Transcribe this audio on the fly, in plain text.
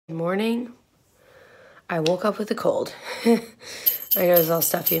Good morning. I woke up with a cold. My nose is all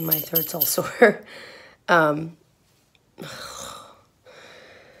stuffy and my throat's all sore.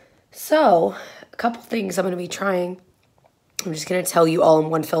 So, a couple things I'm going to be trying. I'm just going to tell you all in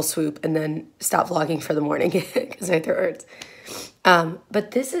one fell swoop and then stop vlogging for the morning because my throat hurts.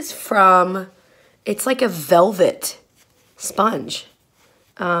 But this is from, it's like a velvet sponge.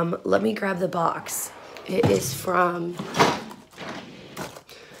 Let me grab the box. It is from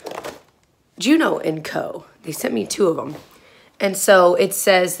Juno & Co. They sent me 2 of them. And so it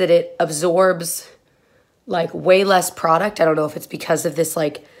says that it absorbs like way less product. I don't know if it's because of this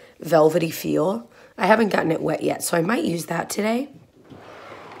like velvety feel. I haven't gotten it wet yet, so I might use that today.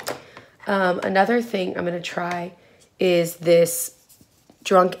 Another thing I'm going to try is this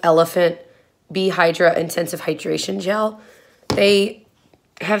Drunk Elephant Bee Hydra Intensive Hydration Gel. They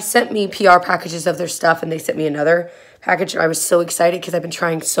have sent me PR packages of their stuff, and they sent me another package. I was so excited because I've been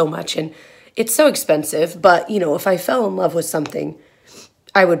trying so much, and it's so expensive. But, you know, if I fell in love with something,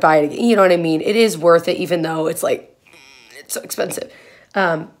 I would buy it again. You know what I mean? It is worth it, even though it's like, it's so expensive.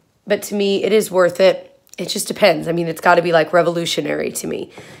 But to me, it is worth it. It just depends. I mean, it's got to be like revolutionary to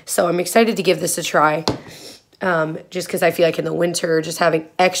me. So I'm excited to give this a try. Just because I feel like in the winter, just having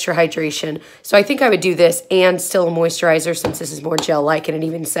extra hydration. So I think I would do this and still a moisturizer since this is more gel-like. And it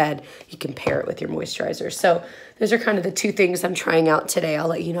even said you can pair it with your moisturizer. So those are kind of the 2 things I'm trying out today. I'll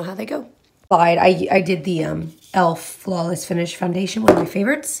let you know how they go. I did the e.l.f. Flawless Finish Foundation, one of my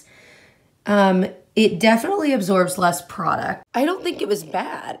favorites. It definitely absorbs less product. I don't think it was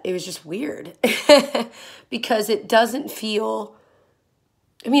bad. It was just weird because it doesn't feel...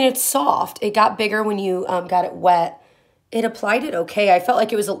 I mean, it's soft. It got bigger when you got it wet. It applied it okay. I felt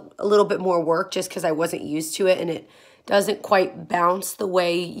like it was a little bit more work just because I wasn't used to it, and it doesn't quite bounce the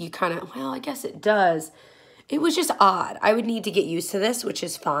way you kind of, well, I guess it does. It was just odd. I would need to get used to this, which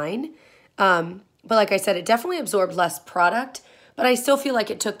is fine. But like I said, it definitely absorbed less product, but I still feel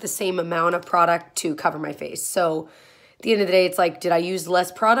like it took the same amount of product to cover my face. So at the end of the day, it's like, did I use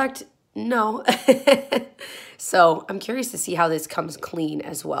less product? No. So I'm curious to see how this comes clean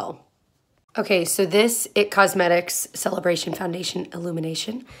as well. Okay, so this IT Cosmetics Celebration Foundation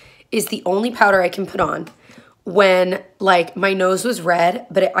Illumination is the only powder I can put on when like my nose was red,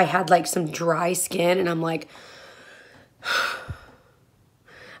 but I had like some dry skin, and I'm like,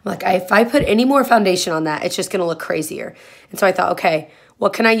 if I put any more foundation on that, it's just gonna look crazier. And so I thought, okay,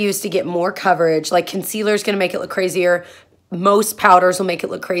 what can I use to get more coverage? Like concealer is gonna make it look crazier. Most powders will make it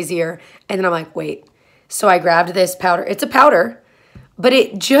look crazier. And then I'm like, wait. So I grabbed this powder. It's a powder, but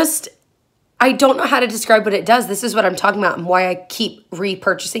it just, I don't know how to describe what it does. This is what I'm talking about and why I keep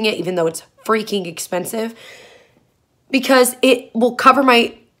repurchasing it, even though it's freaking expensive, because it will cover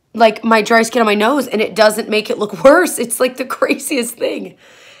my dry skin on my nose, and it doesn't make it look worse. It's like the craziest thing.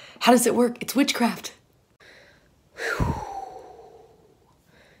 How does it work? It's witchcraft. Whew.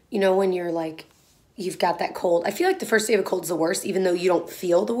 You know, when you're like, you've got that cold. I feel like the first day of a cold is the worst, even though you don't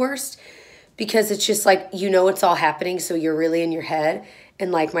feel the worst, because it's just like, you know, it's all happening. So you're really in your head,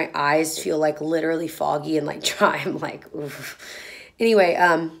 and like my eyes feel like literally foggy and like dry. I'm like, oof. Anyway,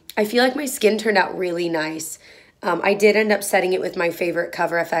 I feel like my skin turned out really nice. I did end up setting it with my favorite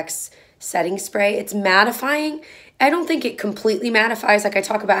Cover FX setting spray. It's mattifying. I don't think it completely mattifies. Like I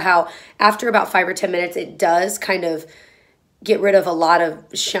talk about how after about 5 or 10 minutes, it does kind of get rid of a lot of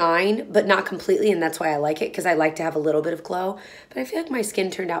shine, but not completely, and that's why I like it, because I like to have a little bit of glow. But I feel like my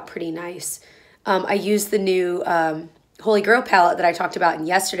skin turned out pretty nice. I used the new Holy Grail palette that I talked about in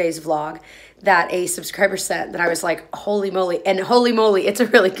yesterday's vlog that a subscriber sent, that I was like, holy moly. And holy moly, it's a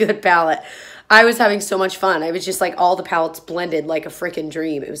really good palette. I was having so much fun. I was just like, all the palettes blended like a freaking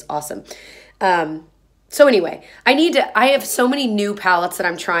dream. It was awesome. So anyway, I have so many new palettes that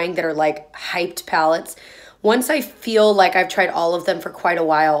I'm trying that are like hyped palettes. Once I feel like I've tried all of them for quite a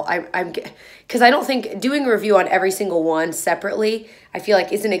while, because I don't think doing a review on every single one separately, I feel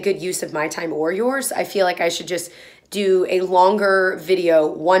like isn't a good use of my time or yours. I feel like I should just do a longer video,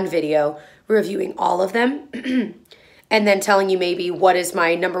 one video, reviewing all of them, and then telling you maybe what is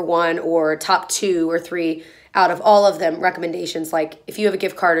my #1 or top 2 or 3 out of all of them recommendations. Like if you have a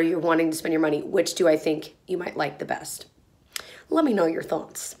gift card or you're wanting to spend your money, which do I think you might like the best? Let me know your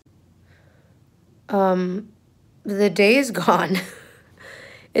thoughts. The day is gone.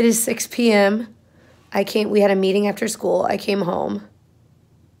 It is 6 p.m. We had a meeting after school. I came home,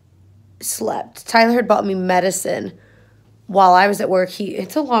 slept. Tyler had bought me medicine while I was at work.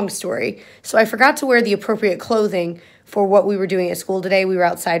 It's a long story. So I forgot to wear the appropriate clothing for what we were doing at school today. We were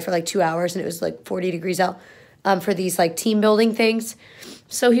outside for like 2 hours, and it was like 40 degrees out for these like team building things.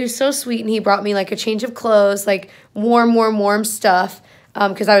 So he was so sweet, and he brought me like a change of clothes, like warm stuff.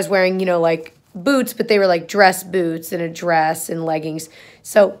 because I was wearing, you know, like boots, but they were like dress boots and a dress and leggings.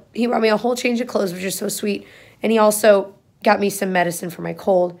 So he brought me a whole change of clothes, which is so sweet. And he also got me some medicine for my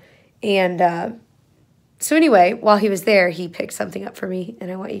cold. And so anyway, while he was there, he picked something up for me,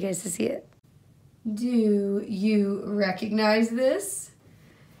 and I want you guys to see it. Do you recognize this?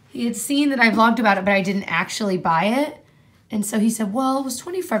 He had seen that I vlogged about it, but I didn't actually buy it. And so he said, well, it was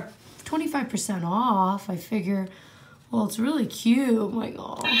 25% off. I figure, well, it's really cute. I'm like,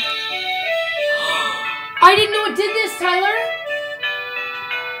 oh. I didn't know it did this, Tyler.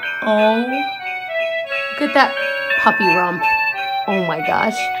 Oh, look at that puppy rump. Oh my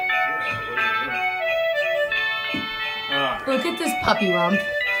gosh. Look at this puppy rump.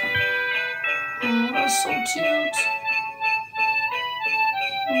 Oh, that's so cute.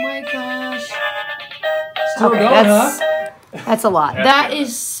 Oh my gosh. Okay, that's a lot. That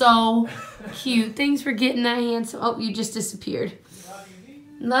is so cute. Thanks for getting that handsome. Oh, you just disappeared.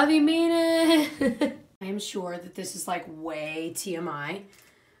 Love you, mean it. I am sure that this is like way TMI,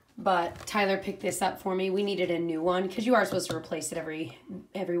 but Tyler picked this up for me. We needed a new one because you are supposed to replace it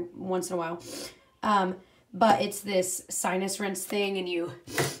every once in a while. But it's this sinus rinse thing, and you,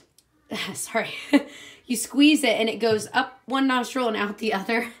 sorry, you squeeze it and it goes up one nostril and out the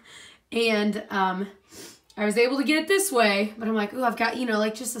other. And I was able to get it this way, but I'm like, ooh, I've got, you know,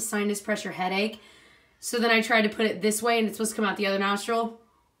 like just a sinus pressure headache. So then I tried to put it this way, and it's supposed to come out the other nostril.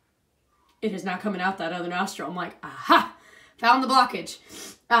 It is not coming out that other nostril. I'm like, aha, found the blockage.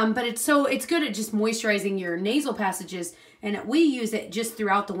 But it's good at just moisturizing your nasal passages. And we use it just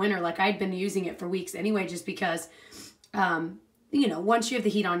throughout the winter. Like I'd been using it for weeks anyway, just because, you know, once you have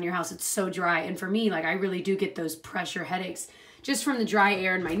the heat on in your house, it's so dry. And for me, like I really do get those pressure headaches just from the dry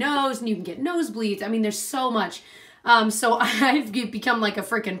air in my nose, and you can get nosebleeds. I mean, there's so much. So I've become like a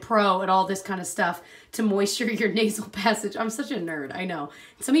freaking pro at all this kind of stuff to moisture your nasal passage. I'm such a nerd, I know.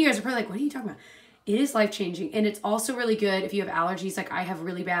 Some of you guys are probably like, what are you talking about? It is life-changing, and it's also really good if you have allergies. Like I have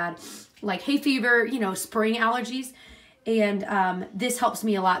really bad, like hay fever, you know, spring allergies. And this helps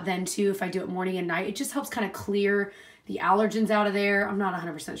me a lot then too if I do it morning and night. It just helps kind of clear the allergens out of there. I'm not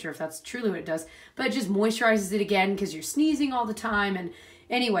 100% sure if that's truly what it does, but it just moisturizes it again because you're sneezing all the time. And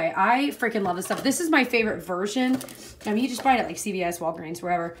anyway, I freaking love this stuff. This is my favorite version. I mean, you just buy it at like CVS, Walgreens,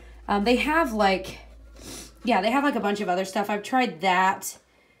 wherever. They have like, yeah, they have like a bunch of other stuff. I've tried that,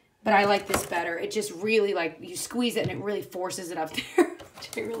 but I like this better. It just really like, you squeeze it and it really forces it up there,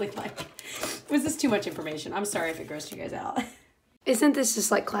 which I really like. Was this too much information? I'm sorry if it grossed you guys out. Isn't this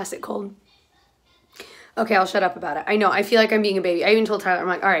just like classic cold? Okay, I'll shut up about it. I know, I feel like I'm being a baby. I even told Tyler, I'm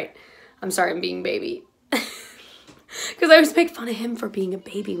like, all right, I'm sorry I'm being a baby. Because I always make fun of him for being a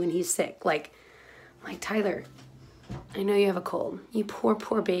baby when he's sick. Like, I'm like, Tyler, I know you have a cold. You poor,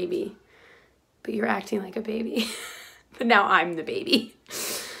 poor baby. But you're acting like a baby. But now I'm the baby.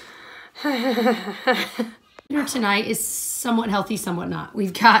 Dinner tonight is somewhat healthy, somewhat not.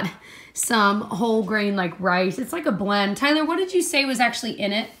 We've got some whole grain like rice. It's like a blend. Tyler, what did you say was actually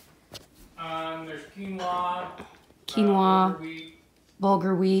in it? There's quinoa.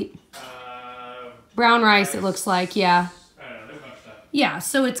 Bulgur wheat. Brown rice, it looks like, yeah. I don't know, there's a bunch of stuff. Yeah,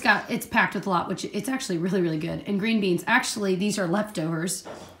 so it's packed with a lot, which it's actually really, really good. And green beans, actually, these are leftovers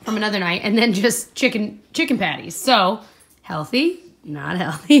from another night, and then just chicken patties. So, healthy, not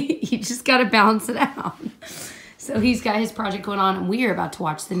healthy. You just got to balance it out. So he's got his project going on, and we are about to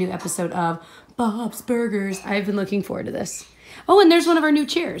watch the new episode of Bob's Burgers. I've been looking forward to this. Oh, and there's one of our new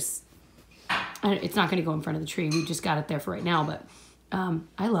chairs. It's not going to go in front of the tree. We just got it there for right now, but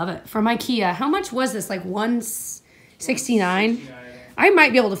I love it. From IKEA. How much was this? Like $169? I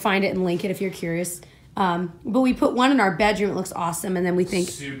might be able to find it and link it if you're curious. But we put one in our bedroom. It looks awesome. And then we think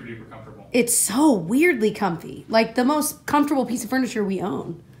super duper comfortable. It's so weirdly comfy. Like the most comfortable piece of furniture we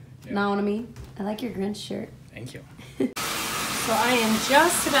own. Yep. Know what I mean? I like your Grinch shirt. Thank you. So I am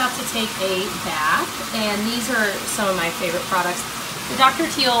just about to take a bath, and these are some of my favorite products. The Dr.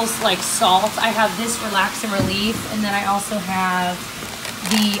 Teal's like salt. I have this Relax and Relief, and then I also have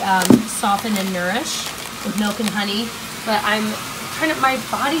the Soften and Nourish with milk and honey. But I'm kind of, my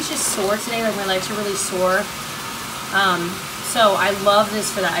body's just sore today. Like my legs are really sore. So I love this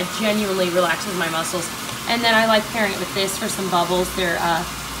for that. It genuinely relaxes my muscles. And then I like pairing it with this for some bubbles. They're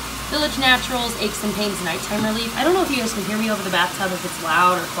Village Naturals Aches and Pains Nighttime Relief. I don't know if you guys can hear me over the bathtub, if it's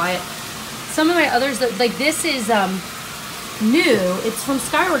loud or quiet. Some of my others, like this is new. It's from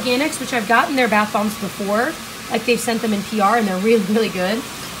Sky Organics, which I've gotten their bath bombs before. Like they've sent them in PR and they're really, really good.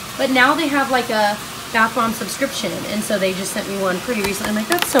 But now they have like a bath bomb subscription. And so they just sent me one pretty recently. I'm like,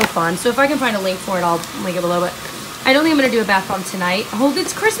 that's so fun. So if I can find a link for it, I'll link it below. But I don't think I'm going to do a bath bomb tonight. Oh,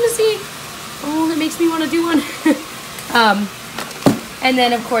 it's Christmassy. Oh, that makes me want to do one. And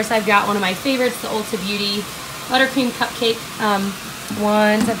then, of course, I've got one of my favorites, the Ulta Beauty Buttercream Cupcake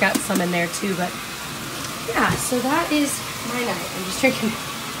ones. I've got some in there, too. But, yeah, so that is my night. I'm just drinking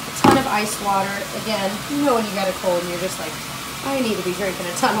a ton of ice water. Again, you know when you got a cold and you're just like, I need to be drinking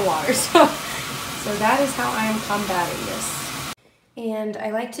a ton of water. So that is how I am combating this. And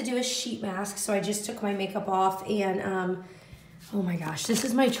I like to do a sheet mask, so I just took my makeup off and, oh my gosh, this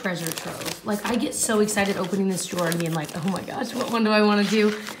is my treasure trove. Like, I get so excited opening this drawer and being like, oh my gosh, what one do I want to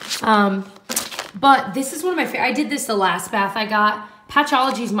do? But this is one of my favorite. I did this the last bath I got.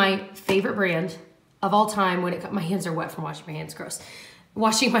 Patchology is my favorite brand of all time. When my hands are wet from washing my hands, gross.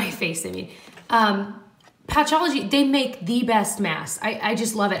 Washing my face, I mean. Patchology, they make the best masks. I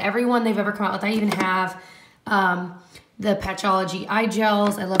just love it. Every one they've ever come out with. I even have the Patchology eye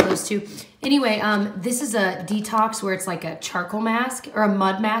gels. I love those too. Anyway, this is a detox where it's like a charcoal mask, or a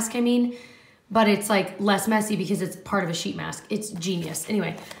mud mask, I mean. But it's like less messy because it's part of a sheet mask. It's genius.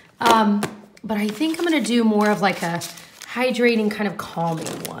 Anyway, but I think I'm going to do more of like a hydrating kind of calming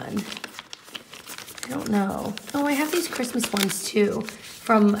one. I don't know. Oh, I have these Christmas ones too.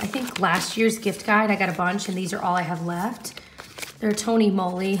 From, I think, last year's gift guide. I got a bunch, and these are all I have left. They're Tony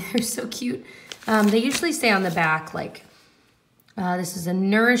Moly. They're so cute. They usually say on the back, like, this is a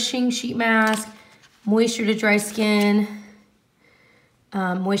nourishing sheet mask, moisture to dry skin,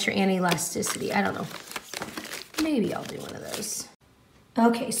 moisture and elasticity. I don't know. Maybe I'll do one of those.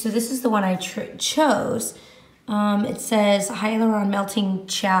 Okay, so this is the one I chose. It says Hyaluron Melting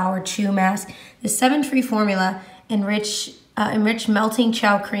Chow or Chew Mask. The 7-free formula enriched melting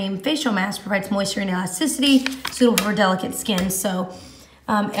chow cream facial mask provides moisture and elasticity suitable for delicate skin. So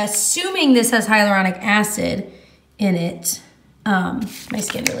assuming this has hyaluronic acid in it, my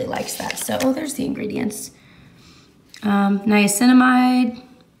skin really likes that. So, oh, there's the ingredients. Niacinamide.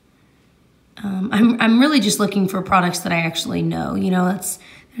 I'm really just looking for products that I actually know. You know,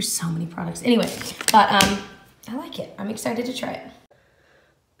 there's so many products. Anyway, but I like it. I'm excited to try it.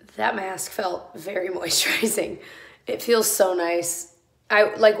 That mask felt very moisturizing. It feels so nice.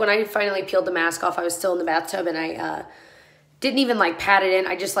 Like when I finally peeled the mask off, I was still in the bathtub and I didn't even like pat it in.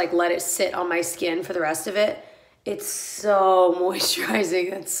 I just like let it sit on my skin for the rest of it. It's so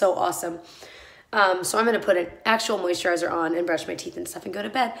moisturizing. It's so awesome. So I'm going to put an actual moisturizer on and brush my teeth and stuff and go to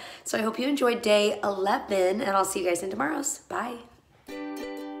bed. So I hope you enjoyed day 11 and I'll see you guys in tomorrow's. Bye.